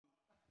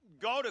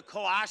Go to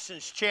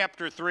Colossians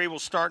chapter 3. We'll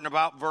start in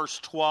about verse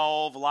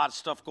 12. A lot of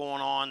stuff going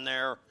on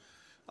there.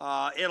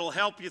 It'll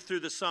help you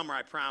through the summer,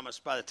 I promise,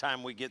 by the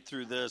time we get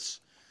through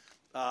this.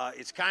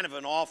 It's kind of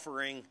an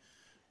offering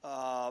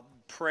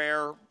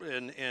prayer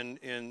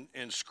in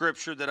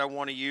Scripture that I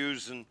want to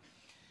use. And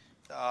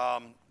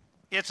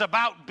it's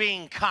about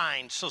being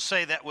kind. So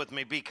say that with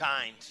me, be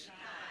kind.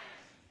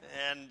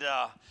 And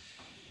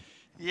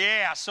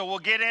yeah, so we'll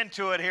get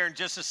into it here in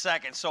just a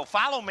second. So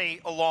follow me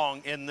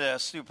along in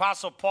this. The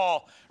Apostle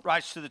Paul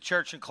writes to the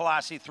church in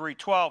Colossae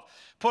 3:12.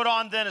 Put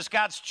on then as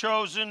God's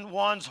chosen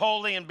ones,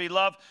 holy and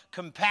beloved,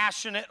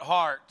 compassionate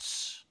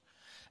hearts.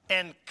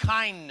 And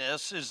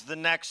kindness is the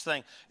next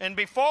thing. And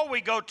before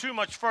we go too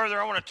much further,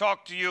 I want to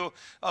talk to you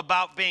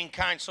about being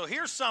kind. So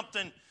here's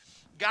something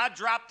God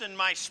dropped in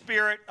my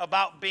spirit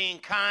about being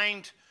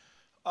kind.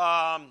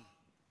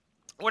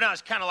 When I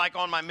was kind of like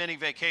on my mini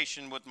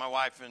vacation with my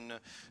wife and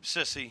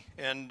Sissy.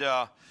 And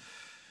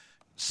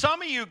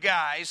some of you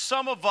guys,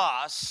 some of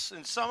us,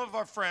 and some of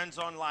our friends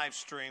on live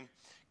stream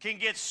can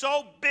get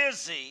so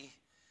busy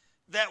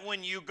that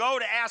when you go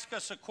to ask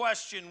us a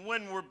question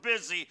when we're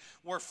busy,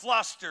 we're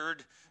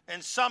flustered.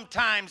 And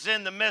sometimes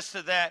in the midst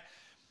of that,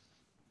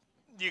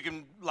 you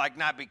can like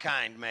not be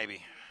kind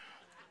maybe.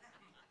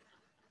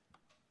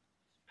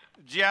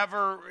 Did you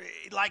ever,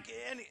 like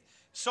any...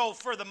 So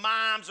for the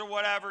moms or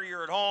whatever,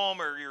 you're at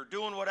home or you're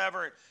doing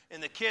whatever,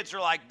 and the kids are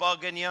like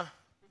bugging you.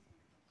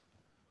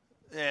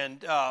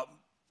 And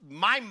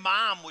my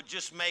mom would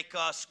just make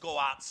us go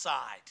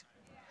outside.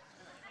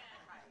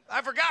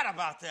 I forgot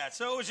about that.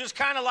 So it was just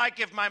kind of like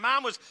if my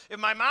mom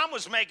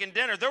was making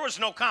dinner, there was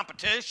no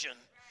competition.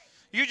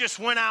 You just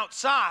went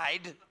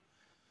outside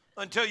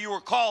until you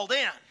were called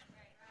in.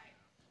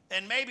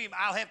 And maybe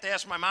I'll have to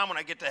ask my mom when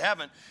I get to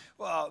heaven.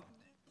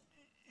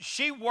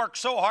 She worked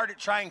so hard at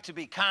trying to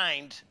be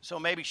kind, so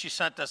maybe she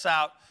sent us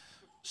out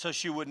so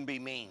she wouldn't be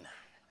mean.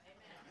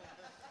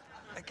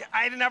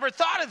 I had never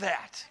thought of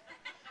that.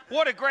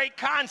 What a great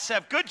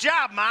concept. Good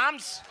job,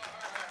 moms.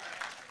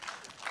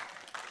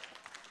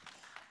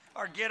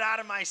 Or get out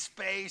of my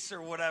space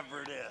or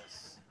whatever it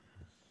is.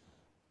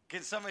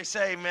 Can somebody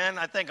say amen?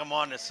 I think I'm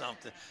on to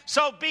something.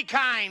 So be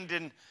kind,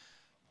 and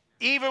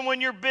even when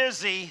you're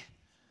busy,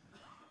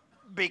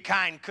 be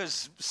kind,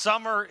 because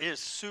summer is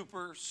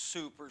super,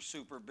 super,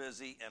 super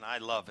busy, and I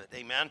love it.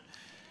 Amen?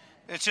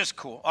 It's just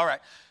cool. All right.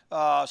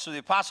 So the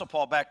Apostle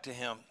Paul, back to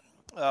him,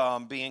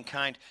 being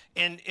kind.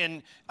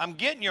 And I'm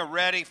getting you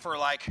ready for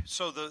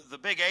so the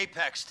big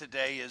apex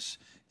today is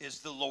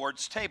the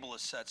Lord's table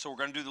is set. So we're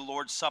going to do the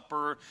Lord's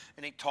Supper,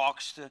 and he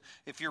talks to,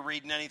 if you're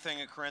reading anything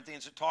in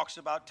Corinthians, it talks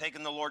about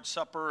taking the Lord's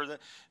Supper.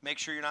 Make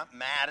sure you're not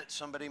mad at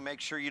somebody.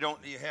 Make sure you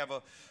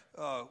have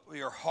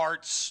your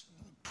heart's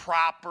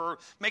proper.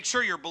 Make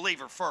sure you're a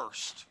believer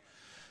first,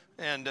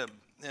 and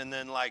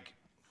then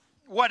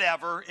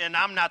whatever. And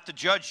I'm not the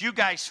judge. You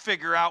guys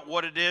figure out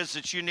what it is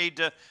that you need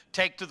to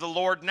take to the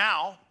Lord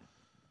now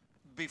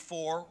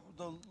before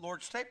the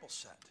Lord's table's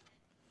set.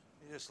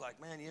 You're just like,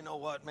 man, you know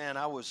what, man?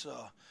 I was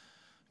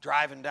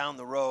driving down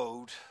the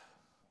road.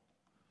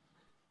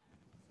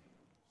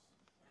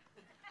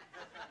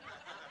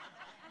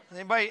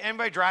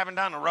 Anybody driving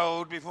down the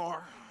road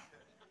before?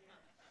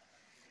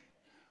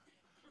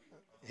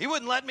 He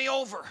wouldn't let me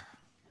over.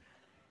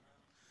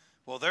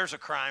 Well, there's a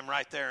crime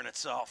right there in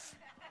itself.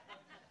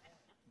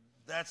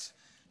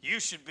 You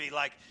should be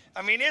like,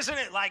 isn't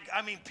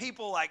it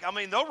people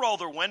they'll roll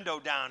their window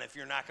down if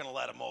you're not going to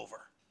let them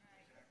over.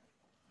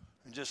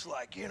 And just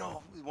you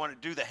want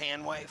to do the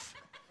hand wave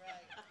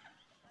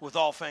with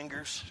all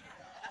fingers.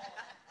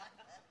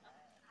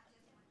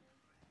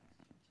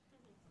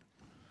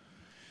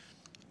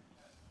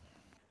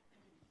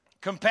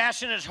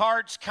 Compassionate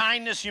hearts,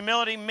 kindness,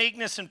 humility,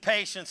 meekness, and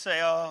patience.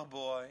 Say, oh,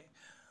 boy.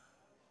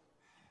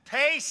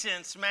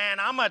 Patience, man,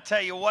 I'm going to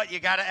tell you what, you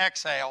got to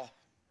exhale.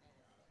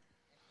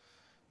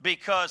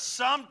 Because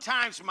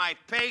sometimes my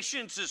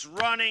patience is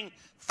running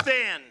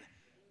thin.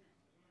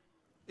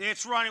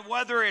 It's running,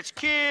 whether it's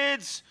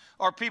kids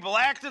or people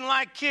acting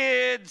like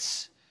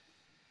kids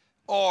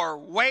or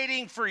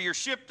waiting for your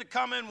ship to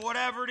come in,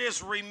 whatever it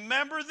is.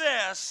 Remember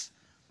this,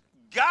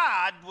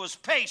 God was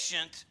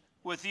patient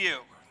with you.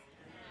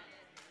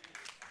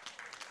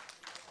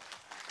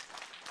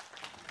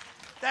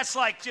 That's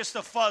like just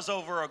a fuzz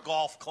over a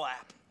golf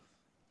clap.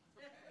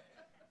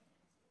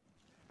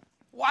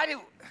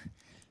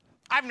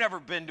 I've never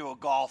been to a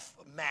golf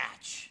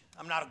match.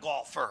 I'm not a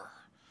golfer.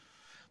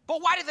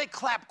 But why do they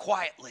clap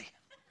quietly?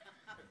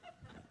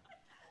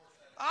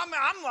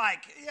 I'm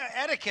like, yeah,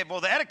 etiquette.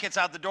 Well, the etiquette's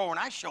out the door when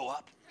I show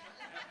up.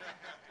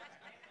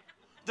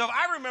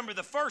 I remember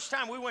the first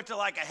time we went to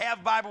a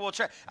Have Bible Will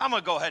Travel. I'm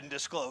going to go ahead and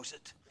disclose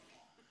it.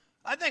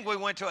 I think we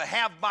went to a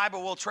Have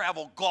Bible Will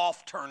Travel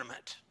golf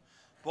tournament.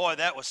 Boy,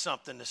 that was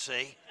something to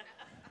see.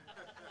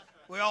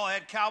 We all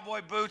had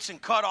cowboy boots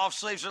and cut-off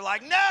sleeves. They're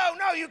like,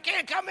 no, you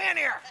can't come in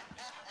here.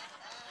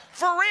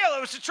 For real,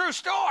 it was a true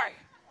story.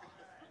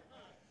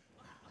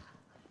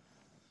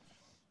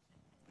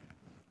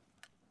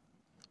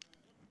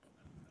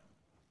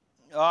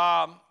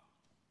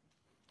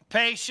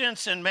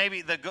 patience, and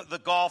maybe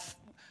the golf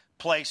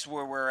place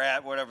where we're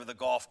at, whatever, the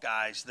golf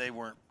guys, they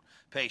weren't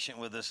patient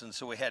with us, and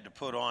so we had to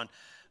put on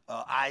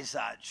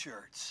Izod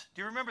shirts.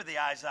 Do you remember the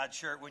Izod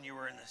shirt when you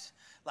were in this,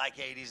 like,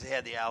 80s? They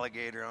had the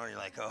alligator on. You're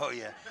like, oh,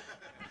 yeah.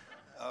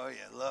 Oh,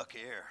 yeah, look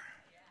here.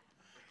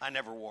 I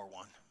never wore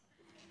one.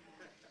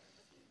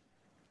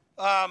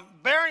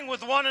 Bearing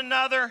with one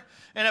another,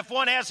 and if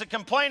one has a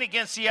complaint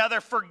against the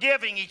other,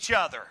 forgiving each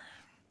other.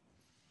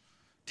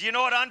 Do you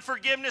know what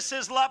unforgiveness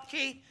is,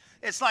 Lupke?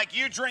 It's like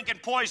you drinking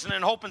poison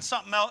and hoping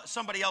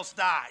somebody else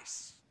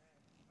dies.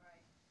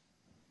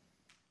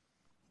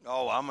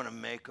 Oh, I'm going to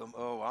make them.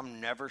 Oh, I'm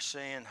never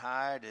saying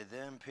hi to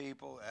them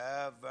people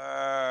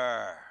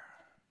ever.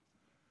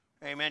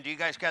 Amen. Do you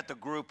guys got the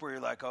group where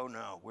you're like, oh,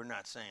 no, we're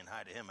not saying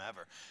hi to him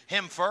ever.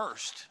 Him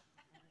first.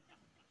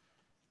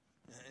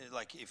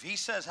 Like, if he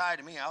says hi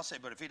to me, I'll say,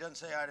 but if he doesn't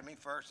say hi to me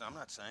first, I'm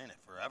not saying it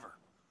forever.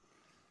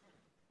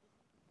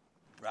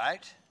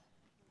 Right?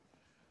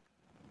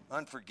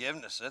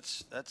 Unforgiveness,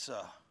 that's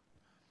a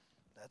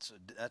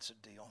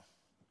deal.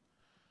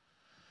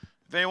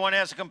 If anyone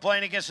has a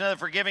complaint against another,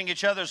 forgiving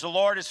each other as the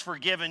Lord has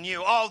forgiven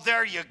you. Oh,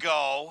 there you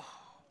go.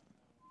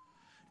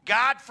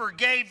 God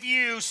forgave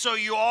you, so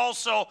you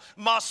also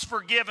must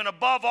forgive. And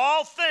above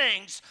all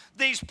things,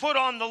 these put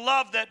on the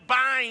love that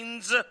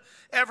binds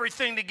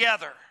everything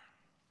together.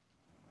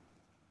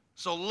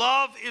 So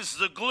love is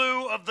the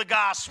glue of the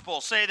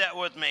gospel. Say that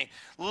with me.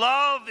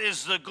 Love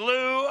is the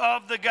glue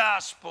of the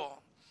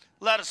gospel.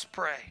 Let us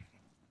pray.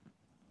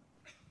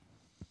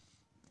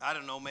 I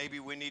don't know, maybe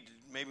we need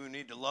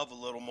to love a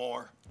little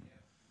more.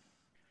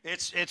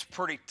 It's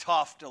pretty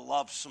tough to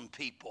love some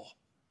people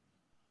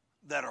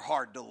that are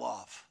hard to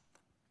love.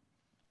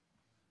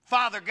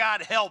 Father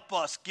God, help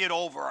us get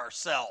over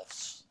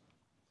ourselves.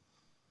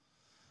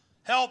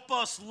 Help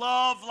us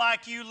love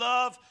like you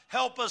love.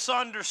 Help us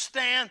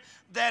understand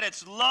that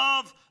it's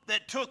love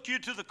that took you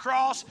to the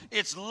cross.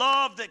 It's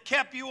love that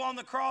kept you on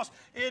the cross.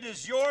 It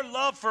is your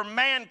love for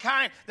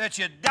mankind that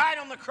you died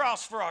on the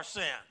cross for our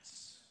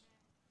sins.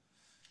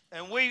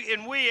 And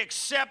we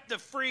accept the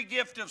free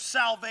gift of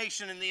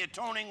salvation and the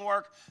atoning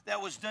work that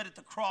was done at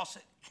the cross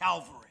at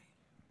Calvary.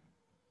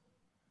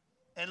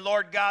 And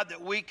Lord God,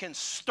 that we can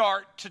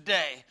start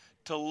today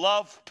to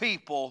love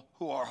people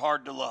who are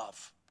hard to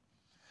love.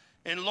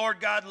 And Lord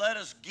God, let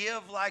us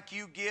give like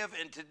you give.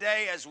 And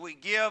today as we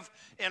give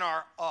in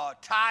our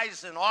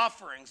tithes and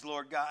offerings,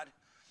 Lord God,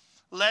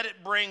 let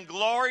it bring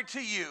glory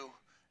to you.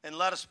 And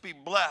let us be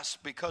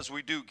blessed because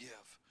we do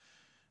give.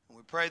 And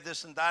we pray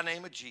this in thy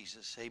name of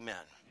Jesus. Amen.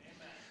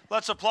 Amen.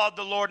 Let's applaud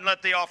the Lord and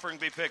let the offering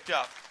be picked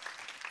up.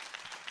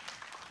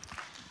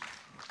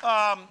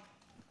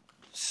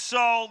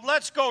 So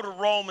let's go to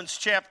Romans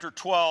chapter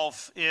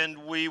 12, and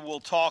we will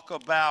talk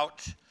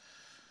about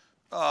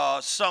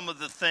some of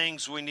the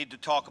things we need to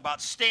talk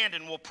about. Stand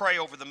and we'll pray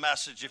over the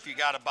message if you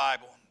got a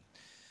Bible.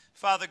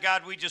 Father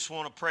God, we just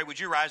want to pray. Would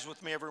you rise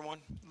with me, everyone?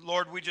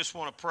 Lord, we just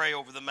want to pray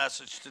over the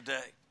message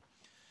today,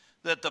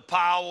 that the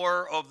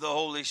power of the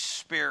Holy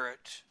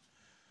Spirit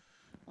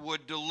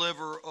would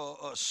deliver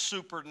a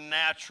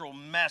supernatural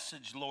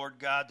message, Lord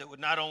God, that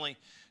would not only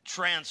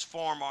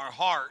transform our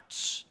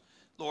hearts,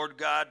 Lord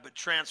God, but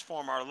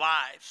transform our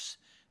lives.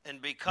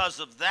 And because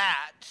of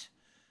that,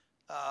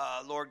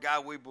 Lord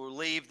God, we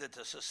believe that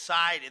the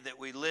society that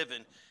we live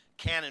in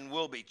can and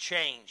will be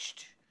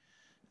changed.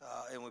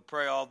 And we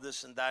pray all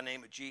this in thy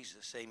name of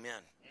Jesus. Amen.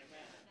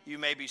 Amen. You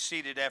may be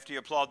seated after you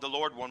applaud the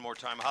Lord one more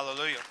time.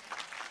 Hallelujah.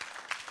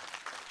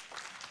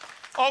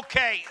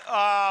 Okay,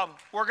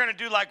 we're going to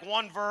do like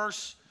one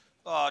verse,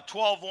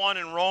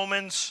 12:1 in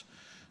Romans,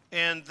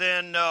 and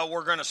then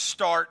we're going to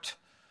start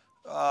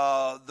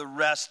the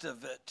rest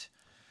of it.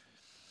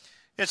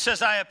 It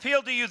says, I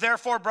appeal to you,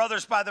 therefore,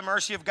 brothers, by the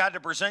mercy of God, to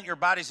present your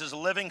bodies as a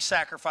living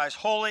sacrifice,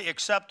 holy,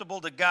 acceptable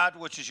to God,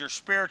 which is your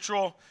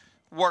spiritual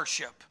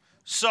worship.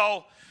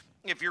 So,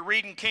 if you're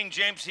reading King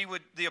James,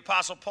 the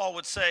Apostle Paul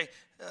would say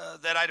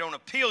that I don't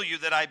appeal you,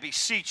 that I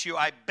beseech you,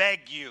 I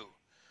beg you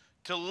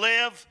to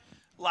live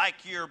like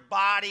your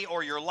body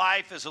or your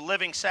life is a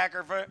living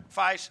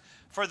sacrifice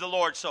for the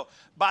Lord. So,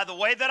 by the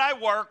way that I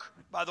work,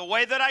 by the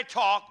way that I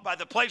talk, by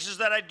the places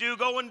that I do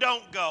go and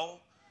don't go,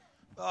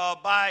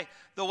 by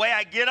the way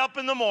I get up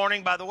in the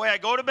morning, by the way I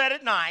go to bed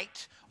at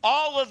night,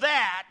 all of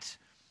that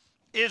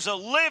is a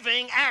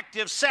living,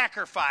 active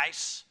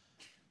sacrifice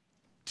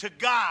to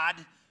God,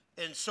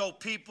 and so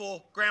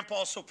people,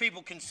 Grandpa, so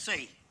people can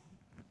see.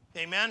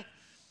 Amen?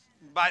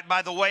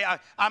 By the way,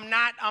 I'm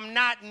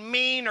not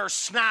mean or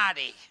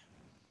snotty.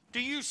 Do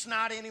you use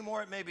snotty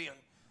anymore? It may be.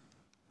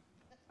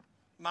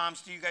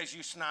 Moms, do you guys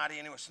use snotty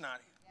anyway?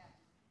 Snotty.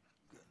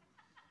 Good.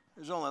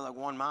 There's only like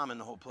one mom in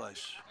the whole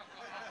place.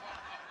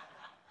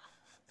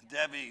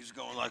 Debbie's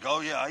going like, oh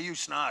yeah, I use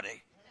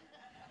snotty.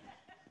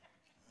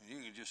 You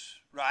can just,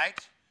 right?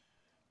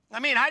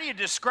 I mean, how do you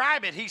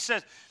describe it? He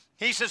says,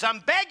 I'm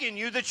begging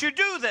you that you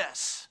do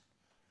this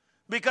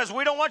because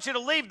we don't want you to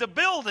leave the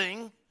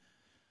building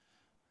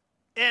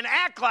and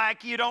act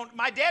like you don't.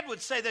 My dad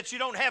would say that you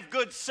don't have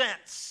good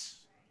sense.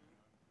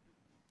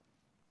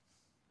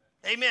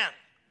 Amen.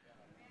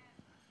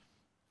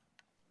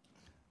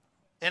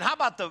 And how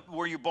about the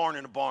were you born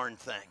in a barn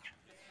thing?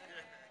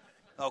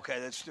 Okay,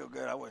 that's still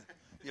good. I would.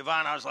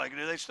 Yvonne, I was like,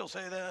 do they still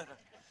say that?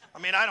 I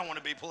mean, I don't want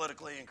to be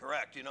politically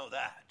incorrect. You know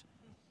that.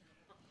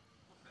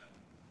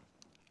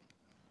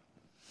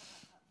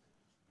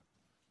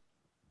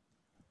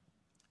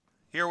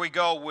 Here we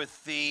go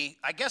with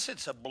I guess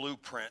it's a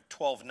blueprint,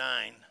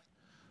 12:9,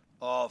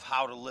 of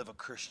how to live a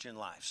Christian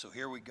life. So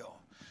here we go.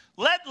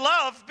 Let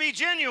love be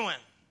genuine.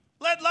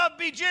 Let love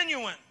be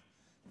genuine.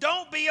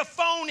 Don't be a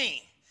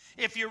phony.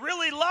 If you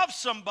really love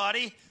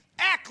somebody,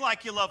 act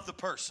like you love the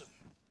person.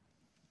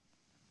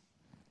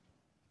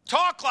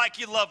 Talk like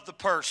you love the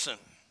person.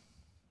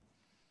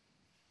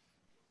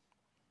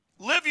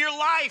 Live your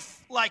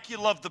life like you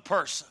love the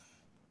person.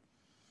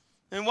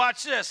 And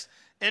watch this.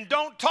 And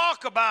don't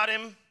talk about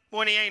him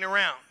when he ain't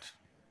around.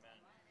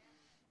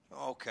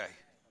 Okay.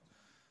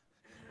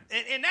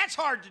 And that's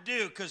hard to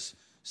do because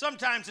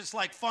sometimes it's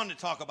like fun to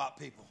talk about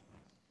people.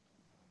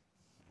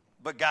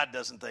 But God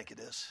doesn't think it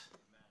is.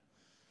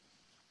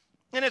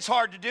 And it's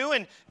hard to do.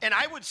 And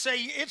I would say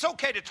it's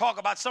okay to talk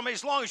about somebody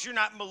as long as you're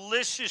not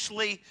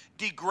maliciously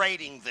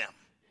degrading them.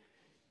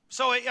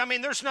 So, I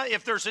mean,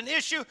 if there's an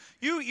issue,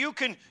 you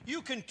can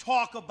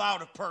talk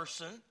about a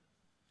person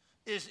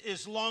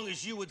as long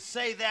as you would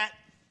say that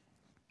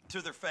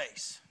to their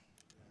face.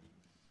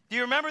 Do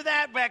you remember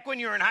that back when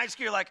you were in high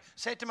school? You're like,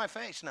 say it to my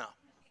face now.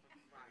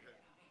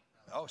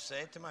 Oh,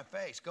 say it to my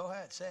face. Go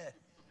ahead, say it.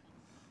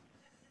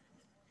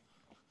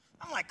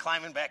 I'm like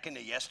climbing back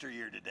into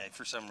yesteryear today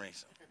for some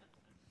reason.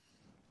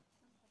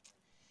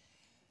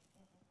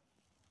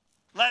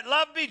 Let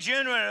love be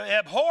genuine,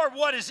 abhor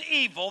what is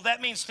evil. That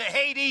means to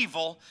hate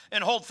evil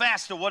and hold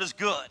fast to what is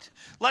good.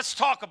 Let's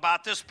talk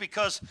about this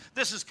because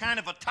this is kind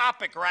of a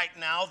topic right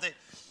now that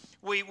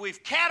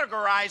we've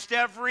categorized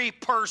every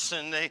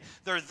person.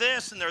 They're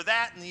this and they're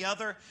that and the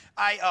other.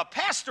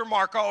 Pastor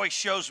Mark always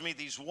shows me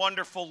these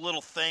wonderful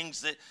little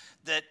things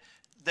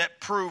that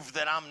prove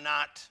that I'm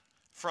not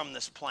from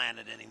this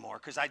planet anymore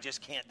because I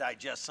just can't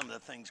digest some of the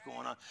things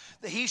going on.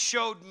 He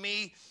showed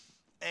me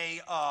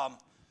I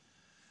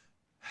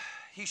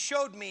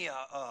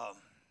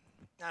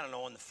don't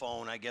know, on the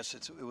phone, I guess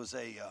it was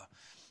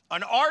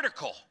an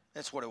article.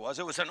 That's what it was.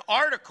 It was an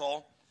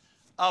article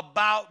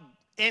about,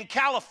 in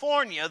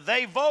California,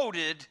 they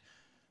voted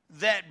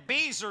that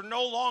bees are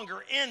no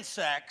longer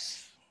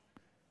insects,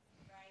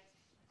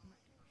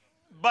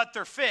 but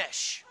they're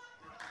fish.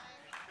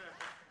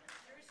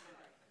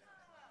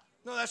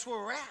 No, that's where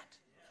we're at.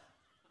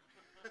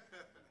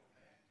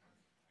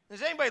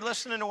 Is anybody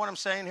listening to what I'm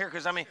saying here?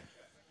 Because, I mean...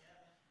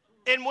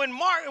 And when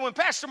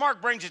Pastor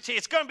Mark brings it to you,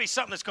 it's going to be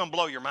something that's going to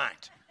blow your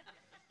mind.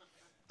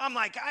 I'm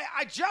like,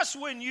 I just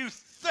when you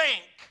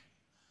think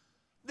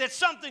that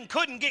something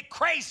couldn't get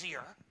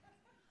crazier,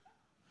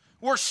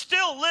 we're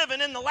still living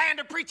in the land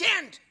of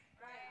pretend.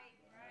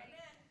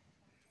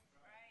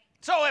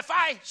 So if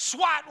I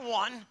swat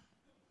one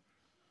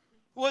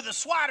with a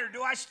swatter,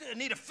 do I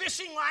need a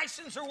fishing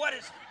license or what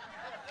is it?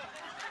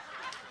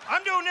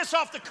 I'm doing this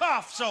off the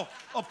cuff, so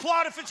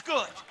applaud if it's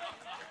good.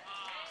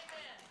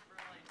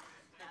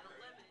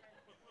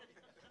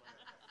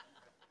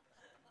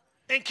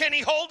 And can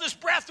he hold his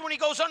breath when he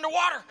goes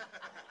underwater?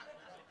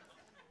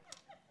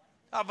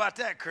 How about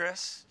that,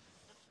 Chris?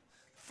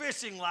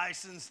 Fishing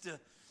license to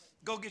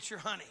go get your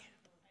honey.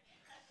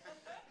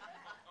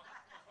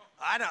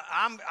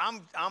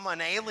 I'm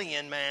an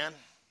alien, man.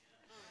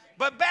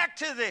 But back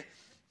to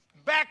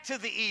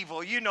the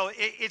evil. You know,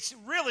 it's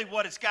really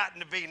what it's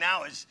gotten to be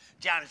now is,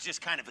 John, it's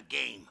just kind of a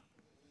game.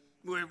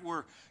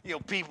 We're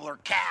people are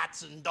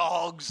cats and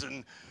dogs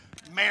and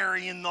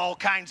marrying all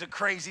kinds of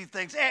crazy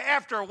things.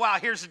 After a while,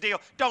 here's the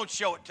deal. Don't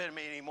show it to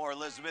me anymore,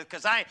 Elizabeth,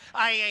 because I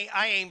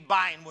ain't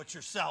buying what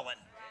you're selling.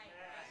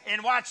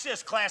 And watch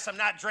this, class. I'm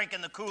not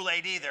drinking the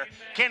Kool-Aid either.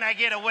 Can I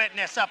get a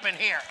witness up in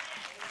here?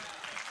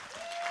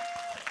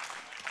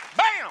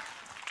 Bam!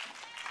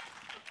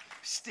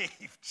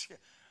 Steve.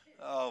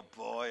 Oh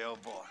boy, oh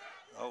boy.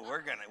 Oh,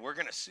 we're gonna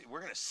sue you.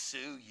 We're gonna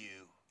sue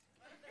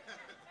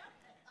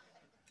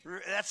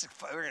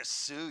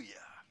you.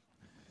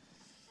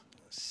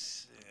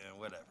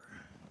 Whatever.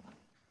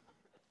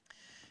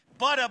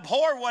 But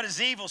abhor what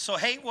is evil, so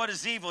hate what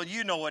is evil.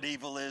 You know what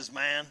evil is,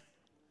 man.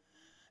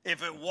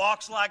 If it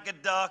walks like a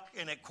duck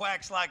and it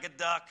quacks like a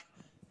duck,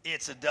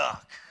 it's a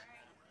duck.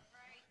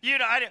 You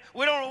know,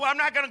 I'm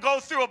not going to go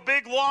through a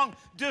big, long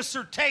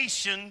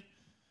dissertation,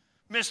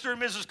 Mr.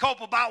 and Mrs. Cope,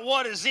 about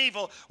what is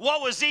evil.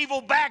 What was evil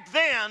back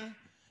then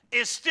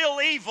is still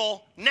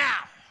evil now.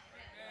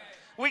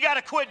 We got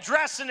to quit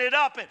dressing it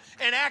up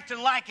and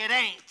acting like it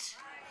ain't.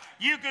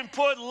 You can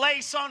put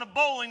lace on a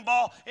bowling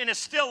ball and it's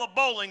still a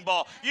bowling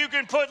ball. You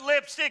can put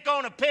lipstick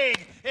on a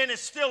pig and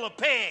it's still a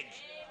pig.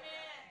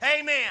 Amen.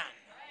 Amen.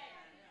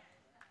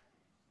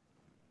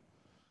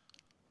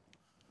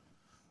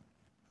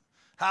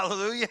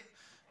 Hallelujah.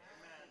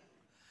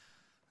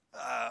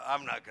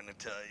 I'm not going to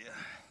tell you.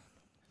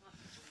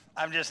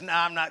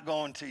 I'm not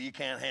going to. You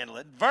can't handle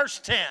it. Verse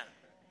 10.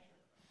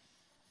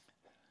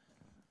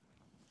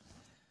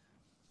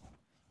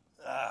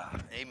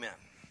 Amen.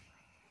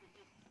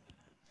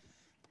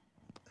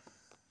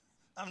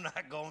 I'm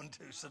not going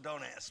to, so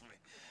don't ask me.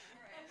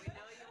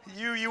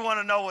 You want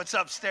to know what's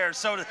upstairs.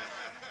 So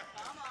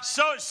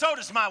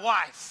does my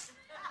wife.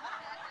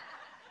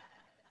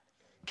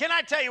 Can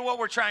I tell you what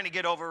we're trying to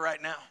get over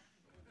right now?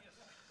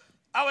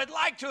 I would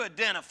like to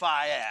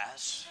identify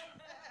as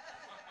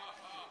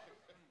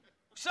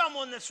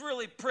someone that's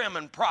really prim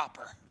and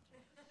proper.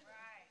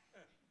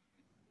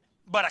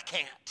 But I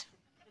can't.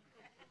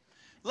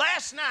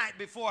 Last night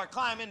before I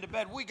climb into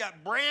bed, we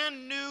got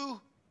brand new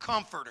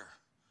comforter.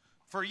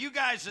 For you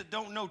guys that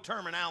don't know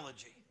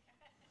terminology,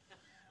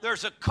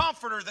 there's a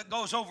comforter that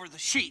goes over the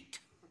sheet.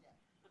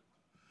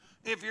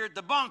 If you're at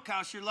the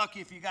bunkhouse, you're lucky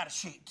if you got a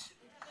sheet.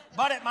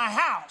 But at my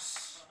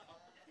house,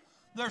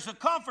 there's a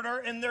comforter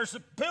and there's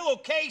the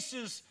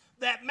pillowcases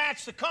that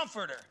match the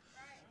comforter.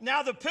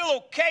 Now the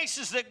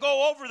pillowcases that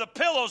go over the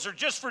pillows are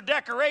just for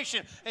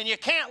decoration and you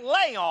can't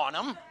lay on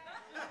them.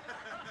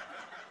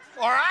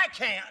 Or I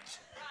can't.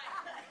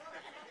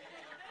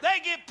 They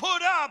get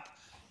put up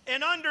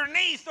and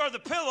underneath are the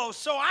pillows,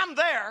 so I'm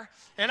there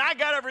and I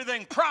got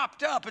everything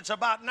propped up. It's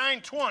about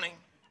 9:20.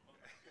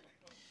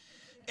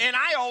 And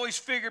I always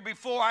figured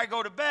before I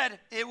go to bed,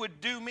 it would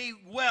do me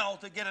well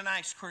to get an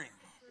ice cream.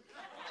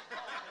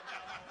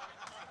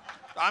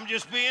 I'm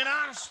just being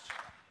honest.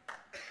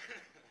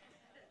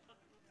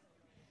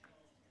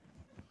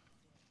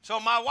 So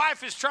my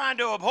wife is trying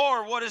to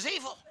abhor what is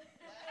evil.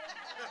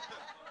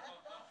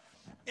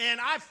 And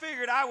I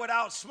figured I would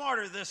outsmart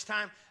her this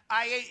time.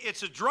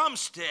 It's a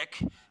drumstick,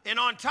 and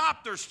on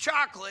top there's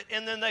chocolate,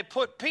 and then they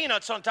put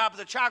peanuts on top of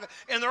the chocolate,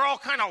 and they're all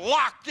kind of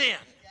locked in.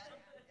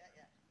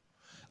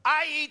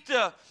 I eat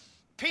the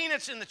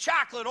peanuts and the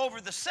chocolate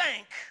over the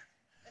sink,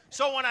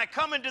 so when I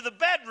come into the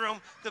bedroom,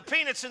 the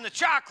peanuts and the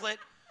chocolate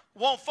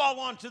won't fall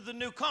onto the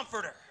new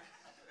comforter.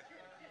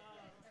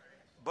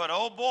 But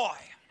oh boy,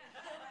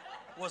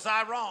 was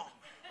I wrong.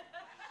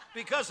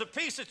 Because a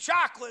piece of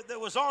chocolate that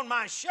was on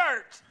my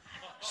shirt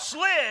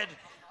slid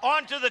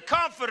onto the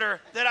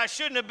comforter that I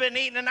shouldn't have been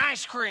eating an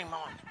ice cream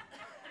on.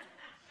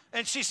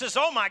 And she says,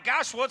 oh my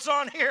gosh, what's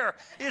on here?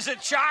 Is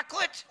it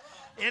chocolate?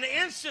 And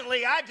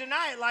instantly I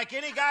deny it like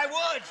any guy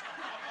would.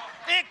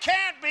 It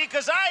can't be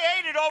because I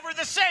ate it over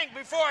the sink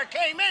before I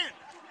came in.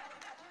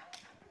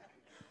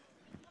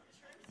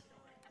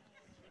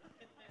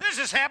 This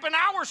has happened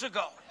hours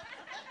ago.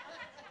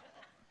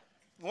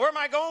 Where am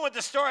I going with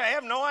the story? I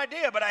have no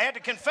idea, but I had to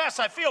confess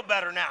I feel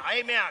better now.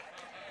 Amen.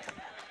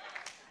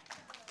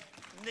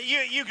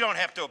 You don't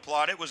have to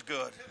applaud. It was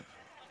good.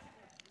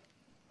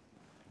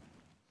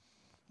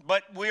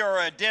 But we are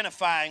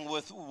identifying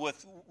with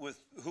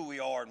who we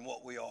are and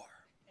what we are.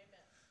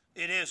 Amen.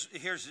 It is.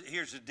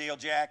 Here's the deal,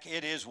 Jack.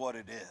 It is what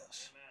it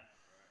is.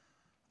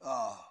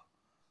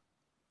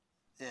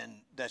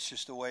 And that's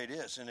just the way it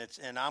is.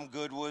 And I'm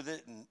good with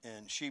it.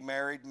 And she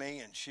married me,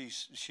 and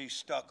she's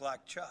stuck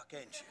like Chuck,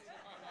 ain't she?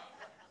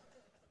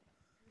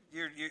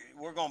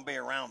 We're going to be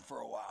around for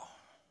a while.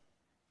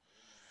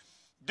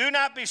 Do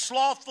not be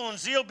slothful in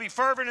zeal, be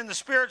fervent in the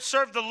spirit,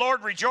 serve the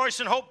Lord, rejoice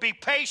in hope, be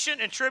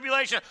patient in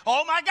tribulation.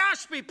 Oh my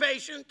gosh, be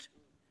patient.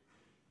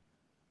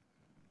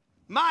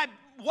 My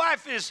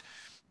wife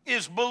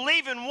is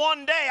believing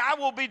one day I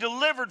will be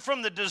delivered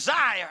from the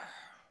desire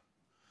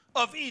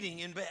of eating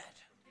in bed.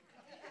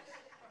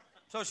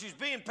 So she's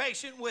being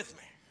patient with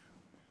me.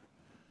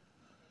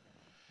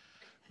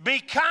 Be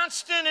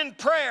constant in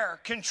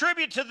prayer,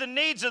 contribute to the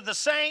needs of the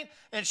saint,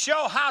 and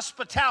show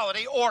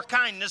hospitality or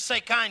kindness. Say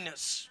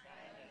kindness.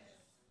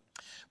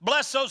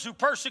 Bless those who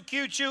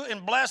persecute you,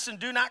 and bless and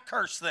do not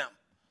curse them.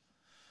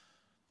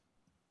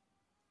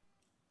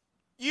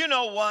 You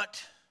know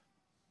what?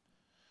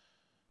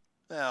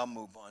 I'll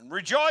move on.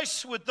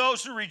 Rejoice with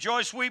those who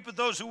rejoice, weep with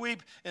those who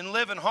weep, and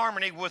live in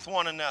harmony with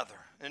one another.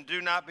 And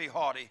do not be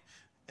haughty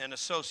and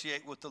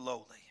associate with the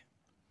lowly.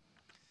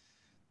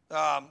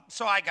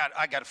 So I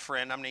got a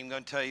friend. I'm not even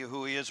going to tell you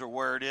who he is or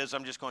where it is.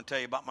 I'm just going to tell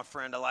you about my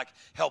friend. I like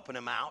helping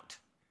him out.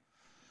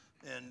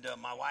 And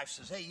my wife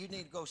says, hey, you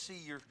need to go see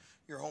your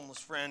homeless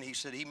friend. He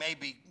said he may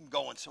be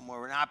going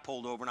somewhere. And I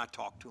pulled over and I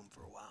talked to him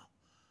for a while.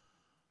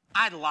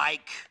 I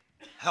like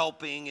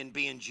helping and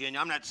being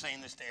genuine. I'm not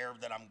saying this to air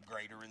that I'm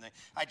great or anything.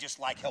 I just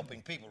like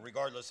helping people,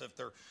 regardless if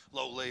they're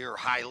lowly or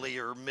highly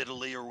or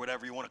middly or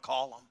whatever you want to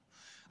call them.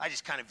 I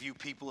just kind of view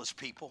people as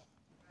people.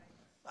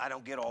 I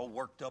don't get all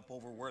worked up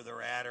over where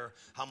they're at or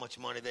how much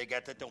money they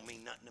got. That don't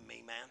mean nothing to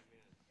me, man.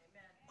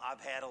 I've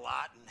had a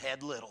lot and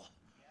had little.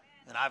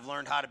 And I've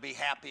learned how to be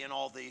happy in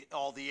all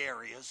the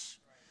areas.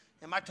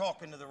 Am I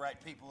talking to the right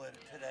people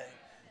today?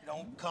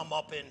 Don't come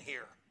up in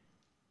here.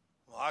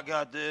 Well, I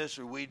got this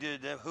or we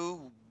did that.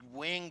 Who?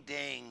 Wing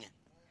ding.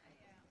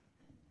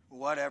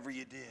 Whatever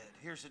you did.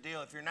 Here's the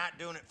deal. If you're not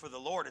doing it for the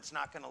Lord, it's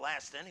not going to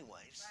last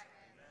anyways.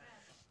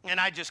 And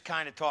I just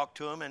kind of talked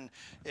to him, and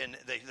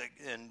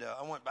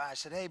I went by. I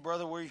said, hey,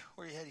 brother, where you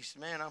headed? He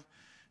said, man, I'm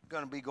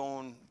going to be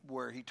going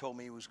where he told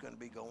me he was going to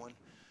be going.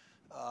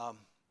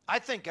 I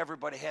think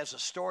everybody has a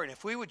story, and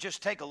if we would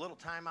just take a little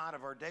time out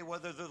of our day,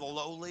 whether they're the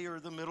lowly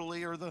or the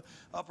middly or the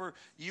upper,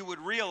 you would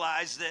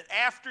realize that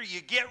after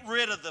you get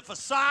rid of the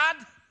facade,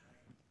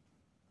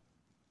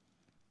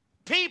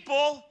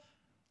 People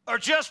are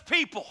just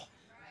people.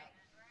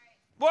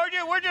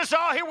 We're just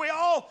all here. We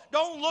all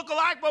don't look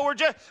alike, but we're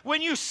just,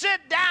 when you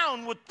sit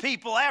down with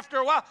people after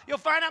a while, you'll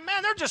find out,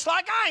 man, they're just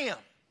like I am.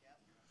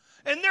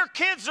 And their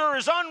kids are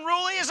as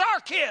unruly as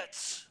our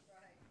kids.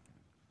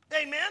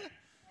 Amen?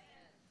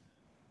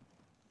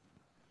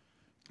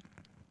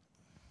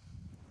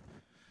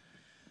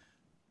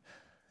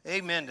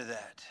 Amen to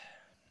that.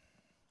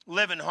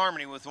 Live in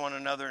harmony with one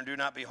another and do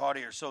not be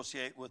haughty or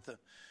associate with the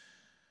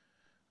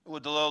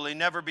lowly.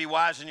 Never be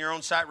wise in your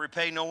own sight.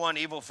 Repay no one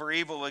evil for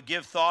evil, but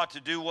give thought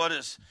to do what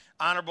is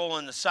honorable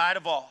in the sight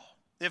of all.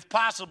 If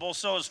possible,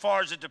 so as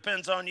far as it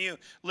depends on you,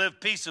 live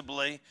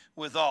peaceably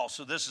with all.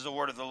 So this is the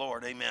word of the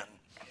Lord. Amen.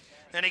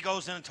 Then he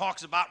goes in and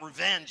talks about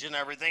revenge and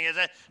everything.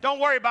 Don't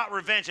worry about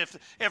revenge.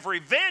 If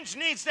revenge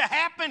needs to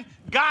happen,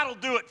 God will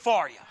do it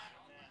for you.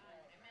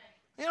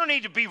 You don't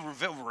need to be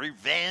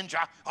revenge.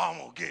 I'm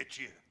going to get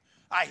you.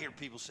 I hear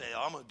people say,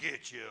 I'm going to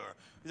get you, or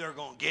they're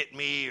going to get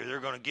me, or they're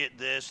going to get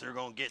this, they're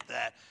going to get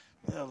that.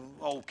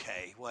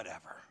 Okay,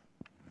 whatever.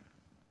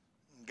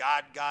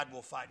 God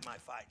will fight my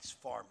fights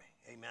for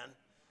me. Amen?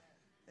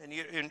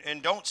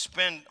 And don't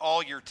spend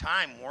all your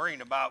time worrying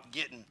about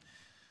getting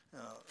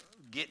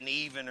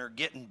even or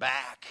getting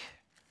back.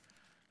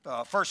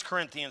 1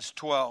 Corinthians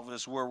 12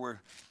 is where we're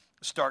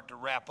start to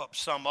wrap up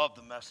some of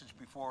the message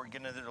before we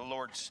get into the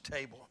Lord's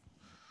table.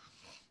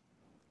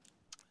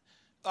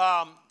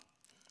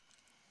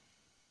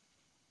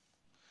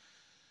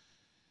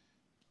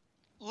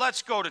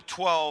 Let's go to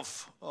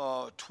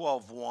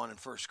 12:1 in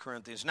 1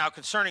 Corinthians. Now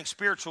concerning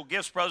spiritual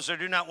gifts, brothers, I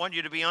do not want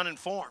you to be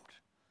uninformed.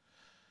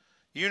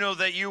 You know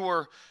that you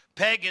were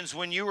pagans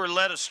when you were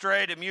led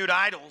astray to mute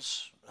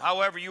idols.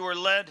 However, you were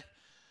led.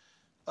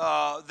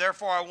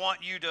 Therefore, I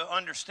want you to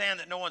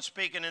understand that no one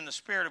speaking in the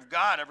Spirit of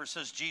God ever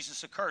says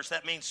Jesus accursed.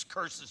 That means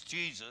curses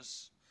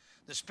Jesus.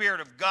 The Spirit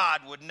of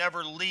God would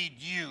never lead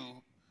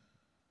you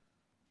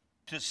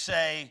to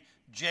say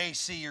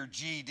JC or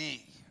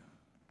GD.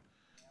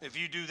 If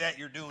you do that,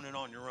 you're doing it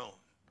on your own.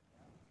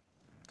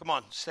 Come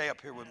on, stay up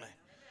here with me.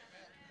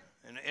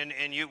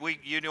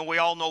 And we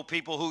all know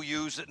people who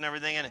use it and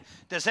everything. And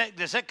does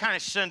that kind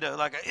of send a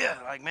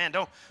man,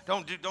 don't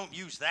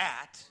use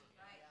that.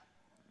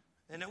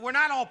 And we're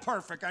not all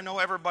perfect. I know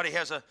everybody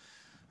has a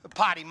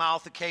potty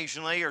mouth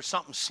occasionally, or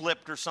something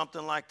slipped or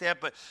something like that.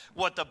 But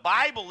what the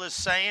Bible is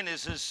saying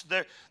is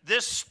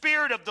this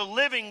Spirit of the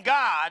living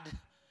God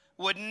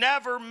would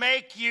never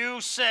make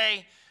you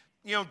say,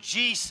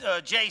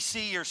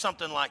 JC or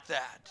something like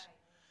that.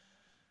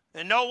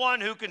 And no one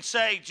who can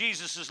say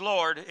Jesus is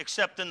Lord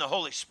except in the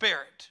Holy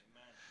Spirit.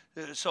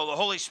 So the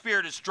Holy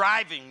Spirit is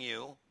driving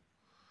you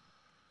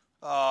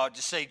to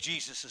say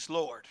Jesus is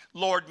Lord.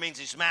 Lord means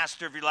he's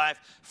master of your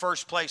life,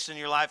 first place in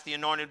your life, the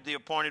anointed, the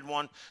appointed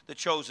one, the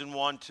chosen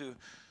one to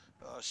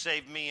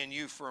save me and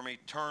you from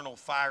eternal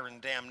fire and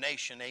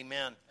damnation.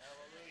 Amen.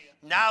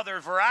 Now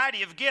there's a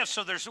variety of gifts,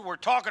 so we're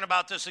talking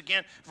about this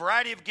again.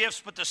 Variety of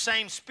gifts, but the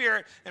same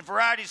Spirit, and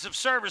varieties of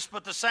service,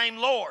 but the same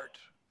Lord.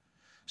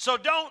 So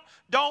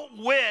don't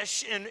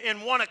wish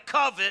and want to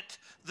covet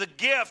the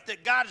gift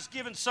that God has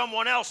given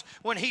someone else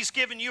when he's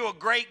given you a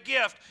great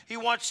gift.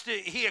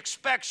 He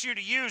expects you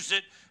to use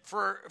it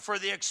for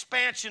the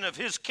expansion of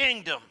his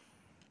kingdom.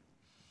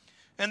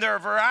 And there are a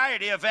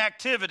variety of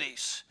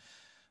activities.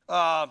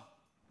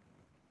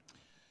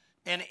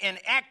 And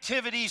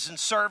activities and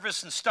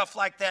service and stuff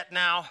like that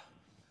now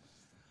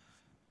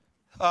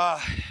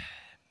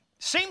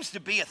seems to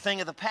be a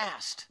thing of the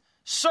past.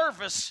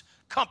 Service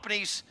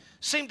companies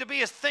seem to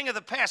be a thing of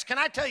the past. Can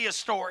I tell you a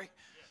story?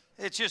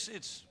 It's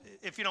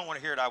if you don't want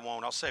to hear it, I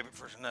won't. I'll save it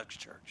for the next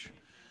church.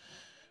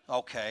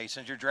 Okay,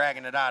 since you're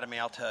dragging it out of me,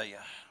 I'll tell you.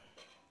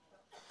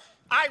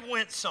 I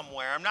went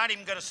somewhere. I'm not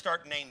even going to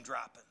start name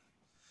dropping.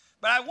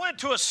 But I went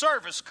to a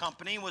service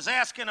company and was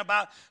asking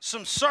about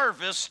some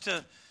service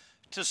to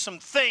some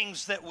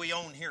things that we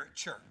own here at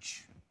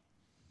church.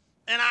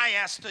 And I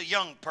asked a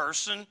young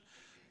person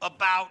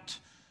about,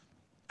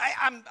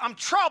 I'm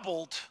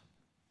troubled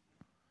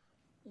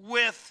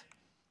with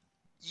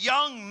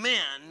young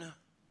men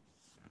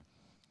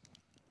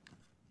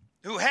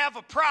who have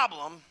a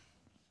problem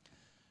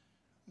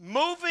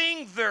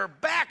moving their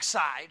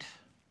backside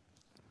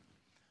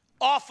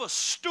off a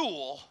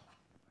stool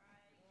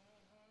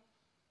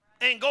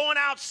and going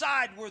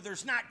outside where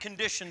there's not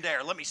conditioned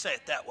air. Let me say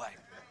it that way.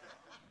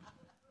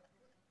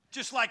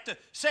 Just like to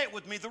say it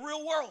with me, the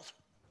real world.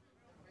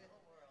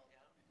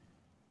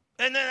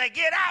 And then they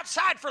get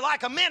outside for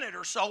like a minute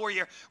or so where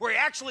you're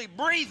actually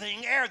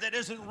breathing air that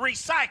isn't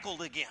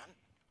recycled again.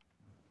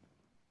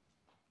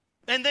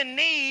 And then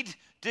need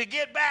to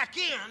get back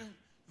in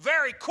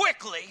very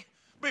quickly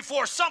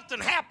before something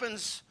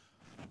happens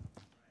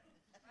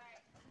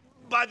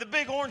by the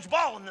big orange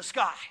ball in the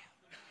sky.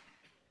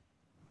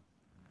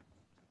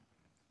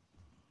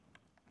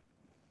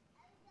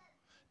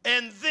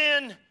 And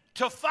then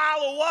to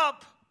follow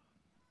up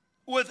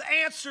with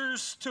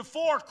answers to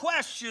 4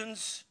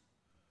 questions,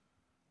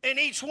 and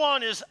each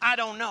one is, I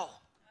don't know.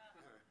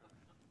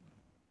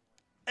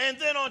 And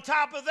then on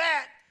top of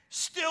that,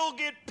 still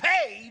get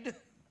paid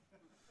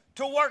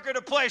to work at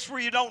a place where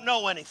you don't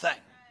know anything.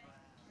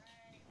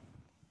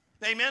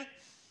 Amen?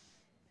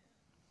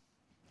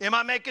 Am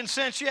I making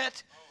sense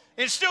yet?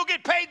 And still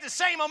get paid the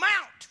same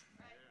amount.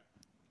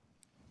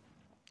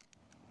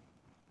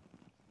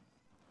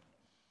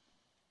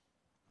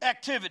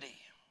 Activity.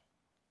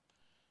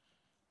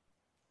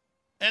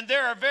 And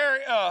there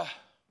are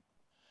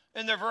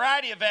in the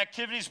variety of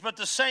activities, but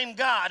the same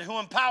God who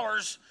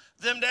empowers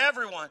them to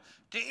everyone.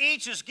 To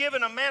each is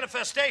given a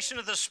manifestation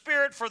of the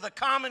Spirit for the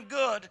common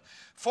good.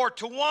 For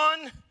to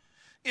one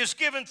is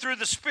given through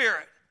the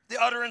Spirit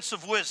the utterance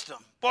of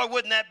wisdom. Boy,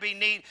 wouldn't that be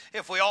neat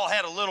if we all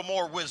had a little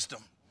more wisdom?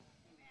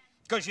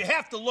 Because you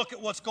have to look at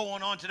what's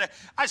going on today.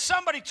 I'm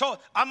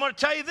going to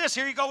tell you this.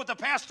 Here you go with the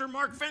pastor,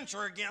 Mark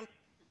Fincher again.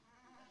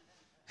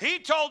 He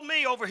told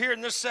me over here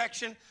in this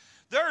section,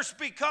 there's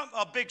become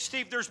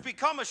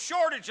a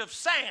shortage of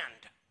sand.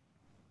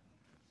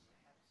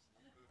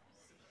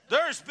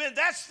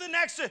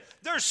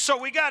 So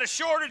we got a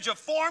shortage of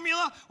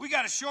formula, we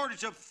got a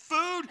shortage of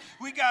food,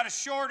 we got a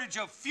shortage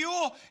of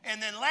fuel,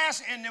 and then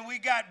we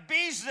got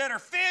bees that are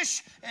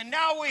fish, and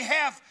now we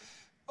have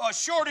a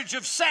shortage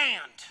of sand.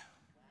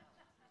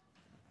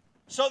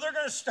 So they're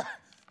going to start,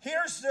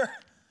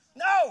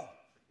 no!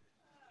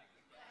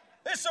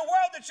 It's the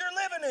world that you're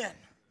living in.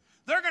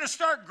 They're going to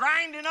start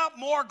grinding up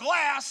more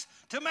glass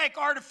to make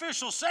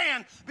artificial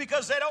sand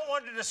because they don't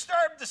want to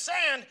disturb the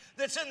sand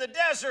that's in the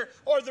desert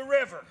or the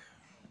river.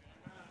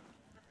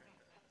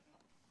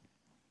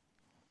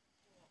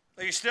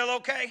 Are you still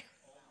okay?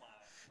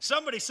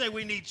 Somebody say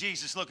we need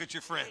Jesus. Look at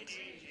your friends.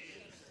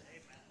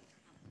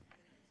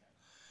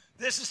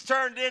 This has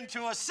turned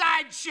into a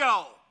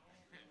sideshow.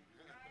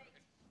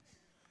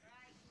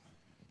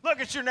 Look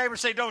at your neighbor and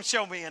say, don't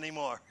show me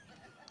anymore.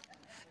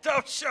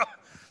 Don't show.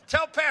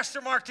 Tell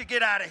Pastor Mark to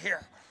get out of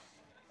here.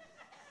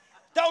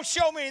 Don't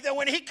show me that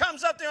when he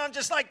comes up there, I'm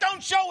just like,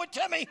 don't show it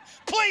to me.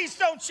 Please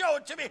don't show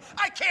it to me.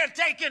 I can't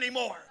take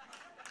anymore.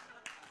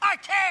 I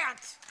can't.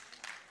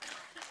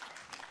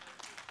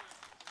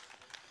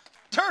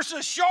 There's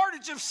a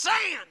shortage of sand.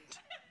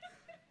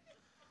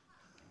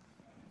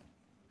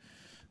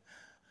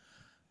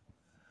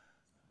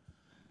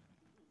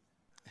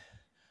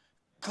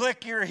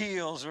 Click your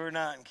heels. We're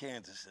not in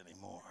Kansas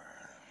anymore.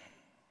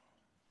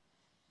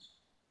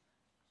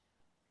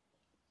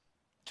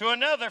 To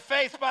another,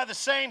 faith by the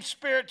same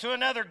Spirit. To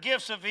another,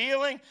 gifts of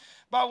healing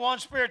by one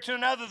Spirit. To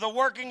another, the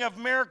working of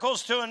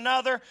miracles. To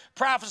another,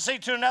 prophecy.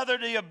 To another,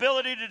 the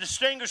ability to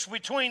distinguish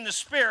between the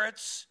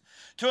spirits.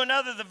 To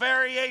another, the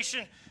various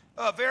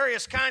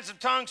kinds of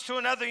tongues. To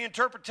another, the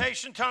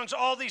interpretation tongues.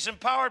 All these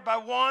empowered by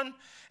one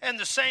and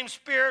the same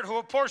Spirit, who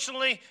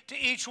apportionately to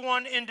each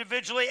one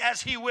individually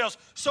as he wills.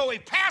 So he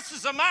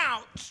passes them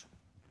out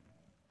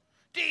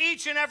to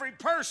each and every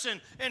person.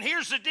 And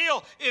here's the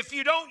deal. If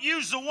you don't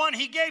use the one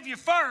he gave you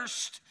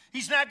first,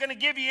 he's not going to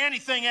give you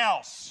anything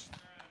else.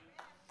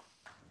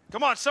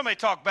 Come on, somebody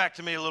talk back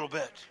to me a little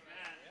bit.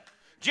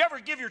 Do you ever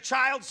give your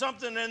child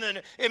something and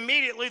then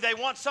immediately they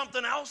want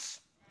something else?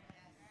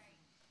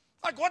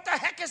 Like, what the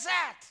heck is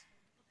that?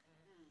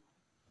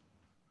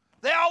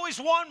 They always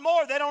want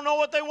more. They don't know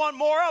what they want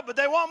more of, but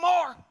they want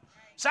more.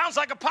 Sounds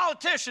like a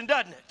politician,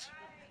 doesn't it?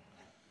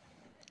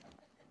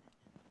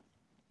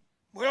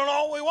 We don't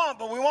know what we want,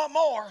 but we want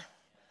more.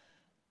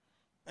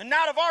 And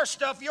not of our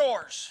stuff,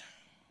 yours.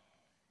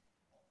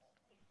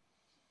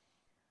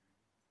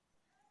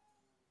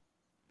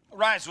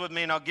 Rise with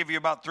me, and I'll give you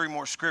about 3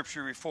 more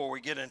scripture before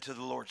we get into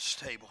the Lord's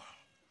table.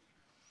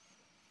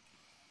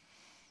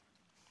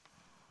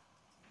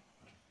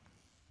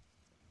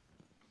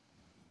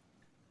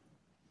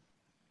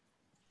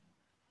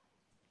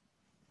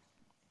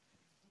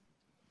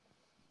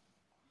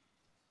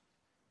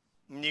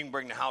 And you can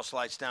bring the house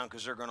lights down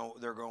because you're going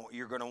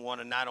to want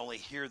to not only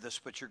hear this,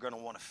 but you're going to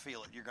want to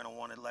feel it. You're going to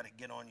want to let it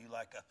get on you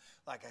like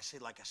a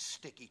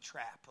sticky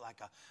trap, like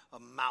a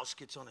mouse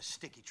gets on a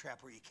sticky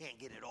trap where you can't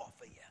get it off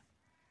of you.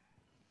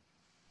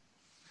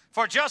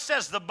 For just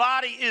as the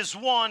body is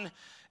one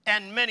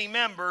and many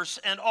members,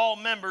 and all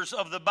members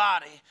of the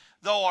body,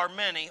 though are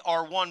many,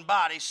 are one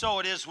body, so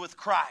it is with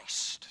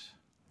Christ.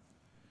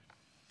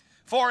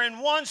 For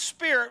in one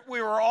Spirit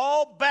we were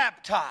all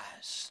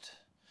baptized.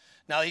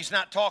 Now, he's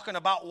not talking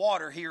about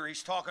water here.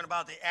 He's talking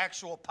about the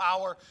actual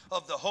power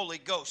of the Holy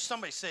Ghost.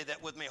 Somebody say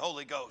that with me,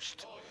 Holy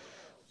Ghost.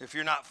 If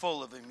you're not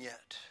full of him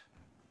yet.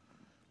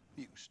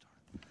 You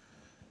start.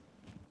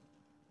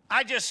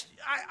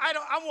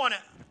 I want to.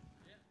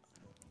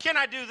 Can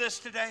I do this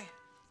today?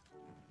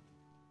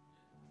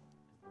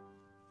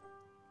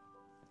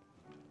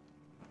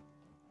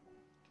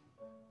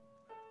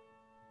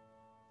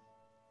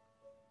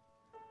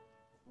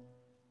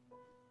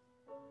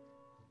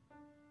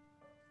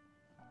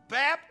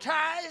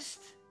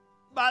 Baptized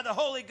by the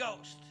Holy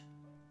Ghost.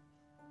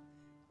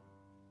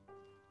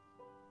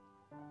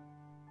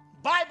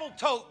 Bible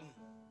toting.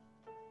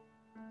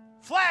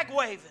 Flag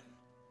waving.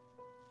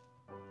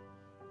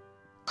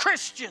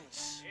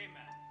 Christians. Amen.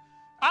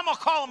 I'm going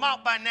to call them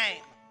out by name.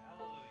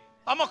 Hallelujah.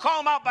 I'm going to call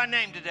them out by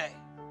name today.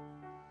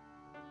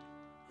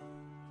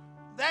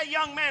 That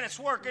young man that's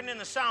working in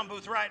the sound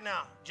booth right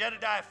now,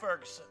 Jedediah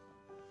Ferguson.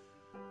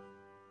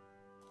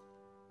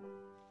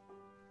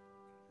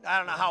 I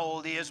don't know how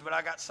old he is, but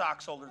I got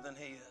socks older than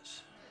he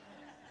is.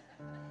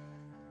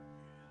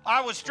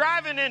 I was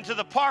driving into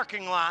the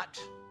parking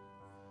lot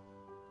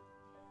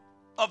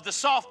of the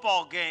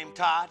softball game,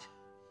 Todd.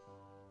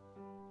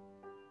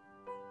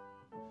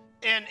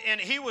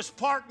 And he was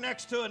parked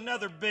next to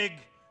another big,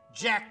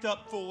 jacked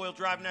up four-wheel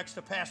drive next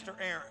to Pastor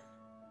Aaron.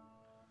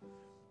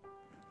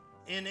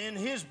 And in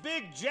his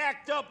big,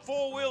 jacked up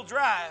four-wheel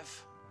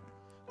drive,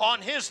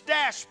 on his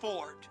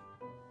dashboard,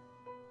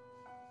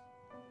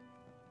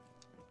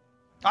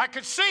 I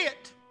could see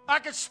it. I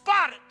could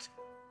spot it.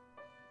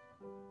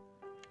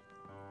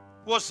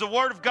 Was the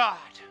Word of God.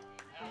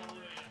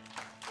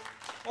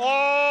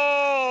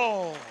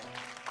 Oh.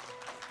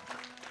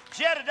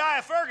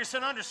 Jedediah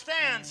Ferguson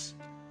understands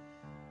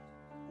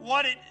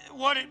what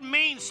it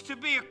means to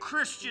be a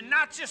Christian,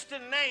 not just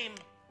in name,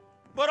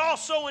 but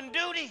also in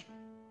duty.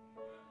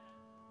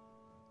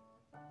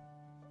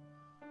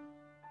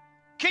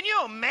 Can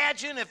you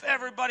imagine if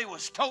everybody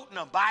was toting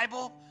a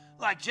Bible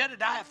like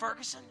Jedediah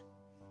Ferguson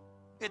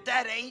at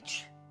that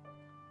age?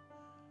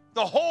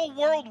 The whole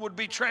world would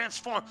be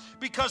transformed,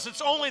 because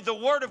it's only the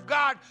Word of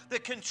God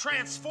that can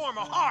transform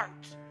a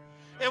heart.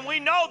 And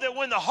we know that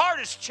when the heart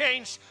is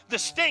changed, the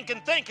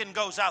stinking thinking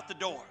goes out the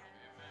door.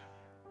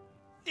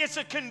 It's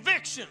a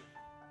conviction.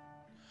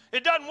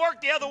 It doesn't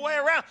work the other way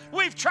around.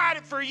 We've tried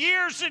it for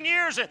years and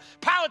years, and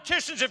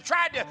politicians have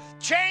tried to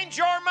change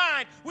your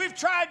mind. We've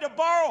tried to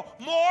borrow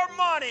more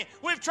money.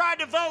 We've tried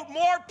to vote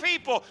more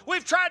people.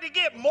 We've tried to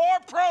get more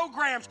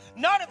programs.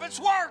 None of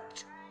it's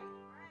worked.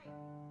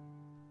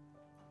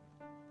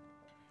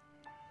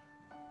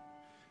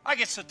 I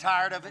get so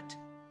tired of it.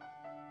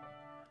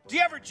 Do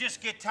you ever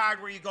just get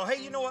tired where you go, hey,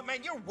 you know what,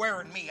 man, you're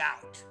wearing me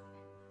out.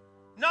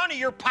 None of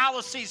your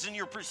policies and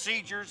your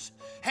procedures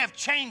have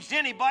changed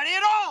anybody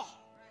at all.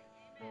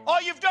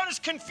 All you've done is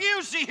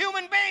confuse the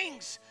human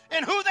beings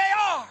and who they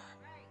are.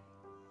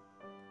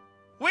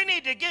 We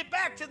need to get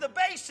back to the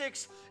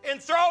basics and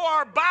throw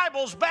our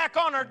Bibles back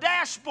on our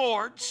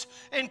dashboards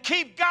and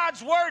keep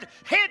God's Word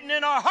hidden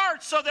in our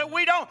hearts so that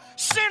we don't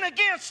sin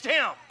against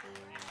Him.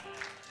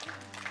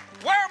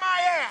 Where am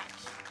I at?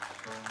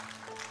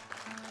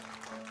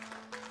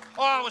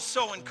 Oh, I was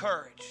so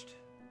encouraged.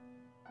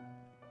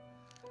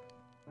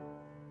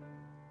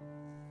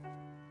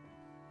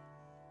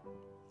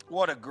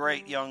 What a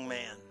great young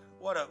man.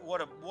 What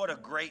a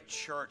great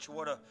church.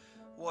 What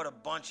a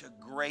bunch of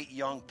great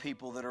young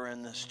people that are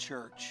in this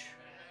church.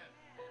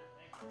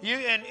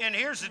 And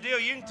here's the deal.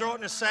 You can throw it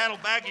in the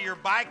saddlebag of your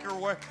bike,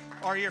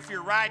 or if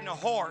you're riding a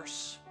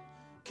horse,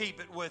 keep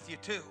it with you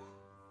too.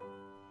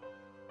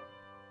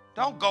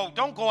 Don't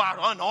go out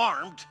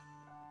unarmed.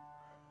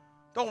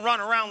 Don't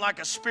run around like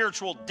a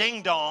spiritual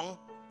ding-dong.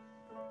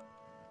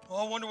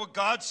 Oh, I wonder what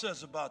God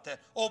says about that.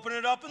 Open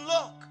it up and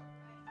look.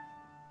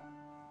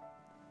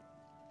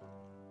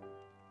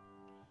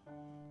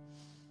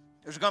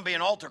 There's going to be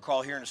an altar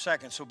call here in a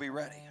second, so be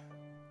ready.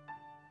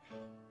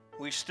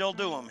 We still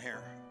do them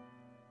here.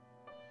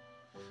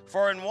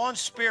 For in one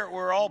Spirit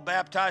we're all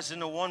baptized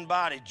into one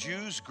body.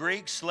 Jews,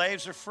 Greeks,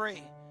 slaves are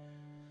free.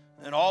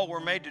 And all were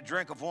made to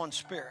drink of one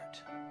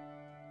Spirit.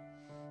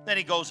 Then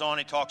he goes on,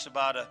 he talks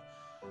about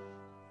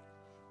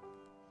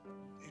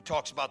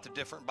the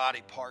different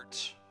body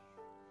parts.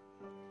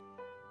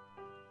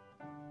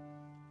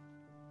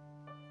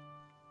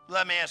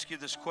 Let me ask you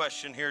this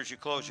question here as you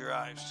close your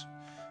eyes,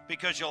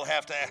 because you'll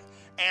have to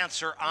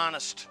answer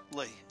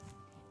honestly.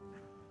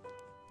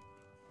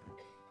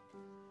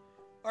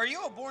 Are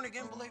you a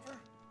born-again believer?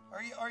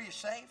 Are you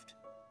saved?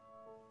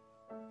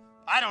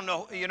 I don't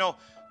know.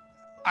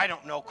 I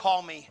don't know.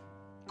 Call me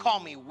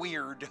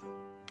weird.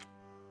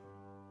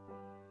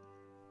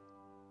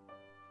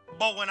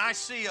 But when I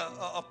see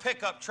a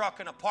pickup truck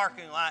in a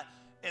parking lot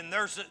and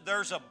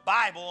there's a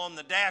Bible on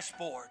the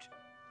dashboard,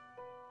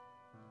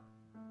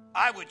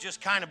 I would just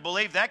kind of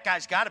believe that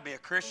guy's got to be a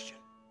Christian.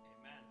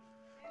 Amen.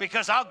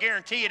 Because I'll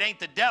guarantee it ain't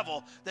the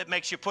devil that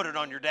makes you put it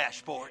on your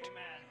dashboard.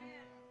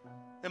 Amen.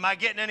 Am I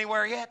getting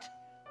anywhere yet?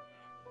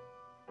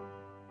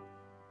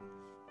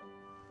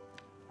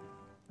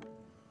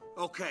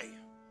 Okay,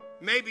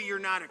 maybe you're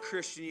not a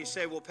Christian. You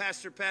say, well,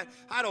 Pastor Pat,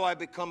 how do I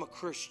become a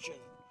Christian?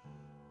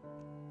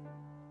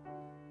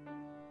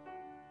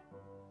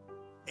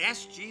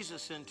 Ask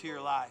Jesus into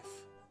your life.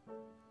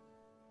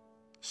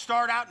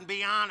 Start out and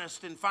be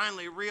honest and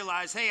finally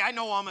realize, hey, I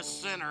know I'm a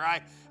sinner.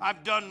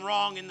 I've done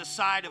wrong in the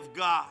sight of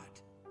God.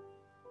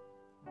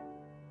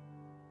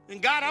 And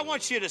God, I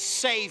want you to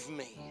save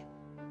me.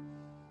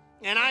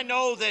 And I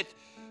know that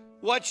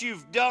what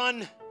you've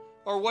done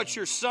or what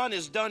your son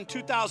has done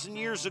 2,000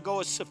 years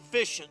ago is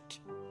sufficient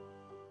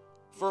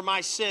for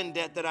my sin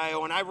debt that I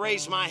owe. And I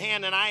raise my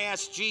hand and I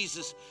ask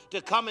Jesus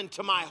to come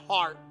into my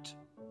heart.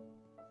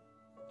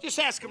 Just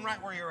ask him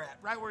right where you're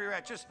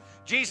at. Just,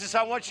 Jesus,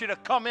 I want you to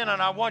come in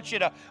and I want you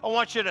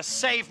to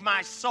save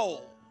my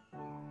soul.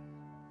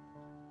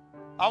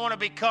 I want to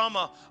become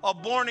a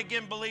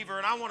born-again believer,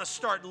 and I want to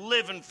start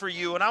living for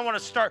you, and I want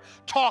to start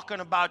talking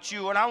about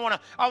you, and I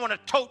want to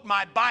tote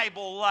my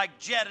Bible like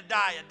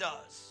Jedediah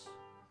does.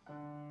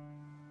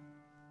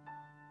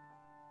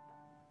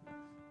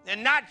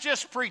 And not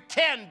just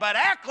pretend, but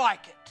act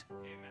like it.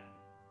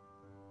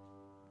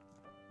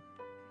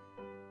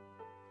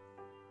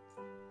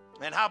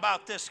 And how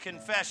about this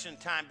confession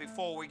time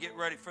before we get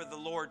ready for the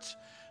Lord's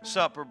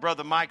Supper?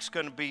 Brother Mike's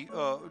going to be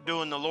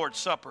doing the Lord's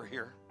Supper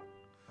here.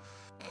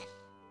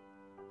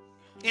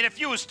 And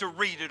if you was to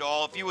read it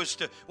all, if you was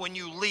to, when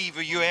you leave,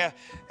 or you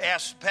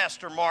ask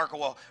Pastor Mark,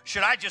 well,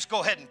 should I just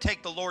go ahead and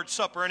take the Lord's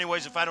Supper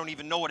anyways if I don't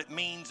even know what it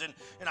means and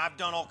I've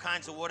done all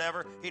kinds of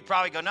whatever? He'd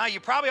probably go, no, you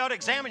probably ought to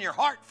examine your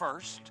heart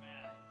first.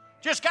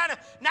 Just kind of,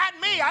 not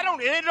me.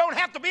 It don't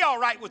have to be all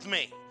right with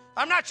me.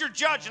 I'm not your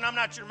judge and I'm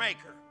not your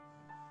maker.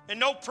 And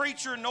no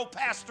preacher and no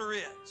pastor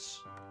is.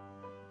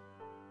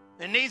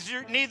 And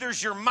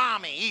neither's your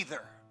mommy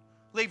either.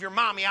 Leave your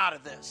mommy out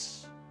of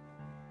this.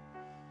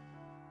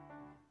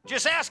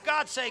 Just ask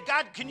God, say,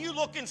 God, can you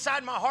look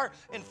inside my heart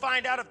and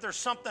find out if there's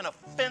something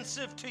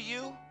offensive to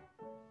you?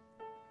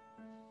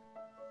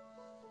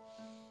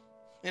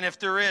 And if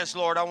there is,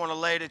 Lord, I want to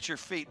lay it at your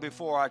feet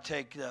before I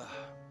take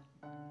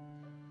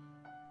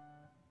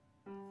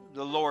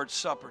the Lord's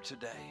Supper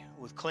today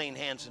with clean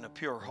hands and a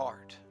pure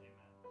heart.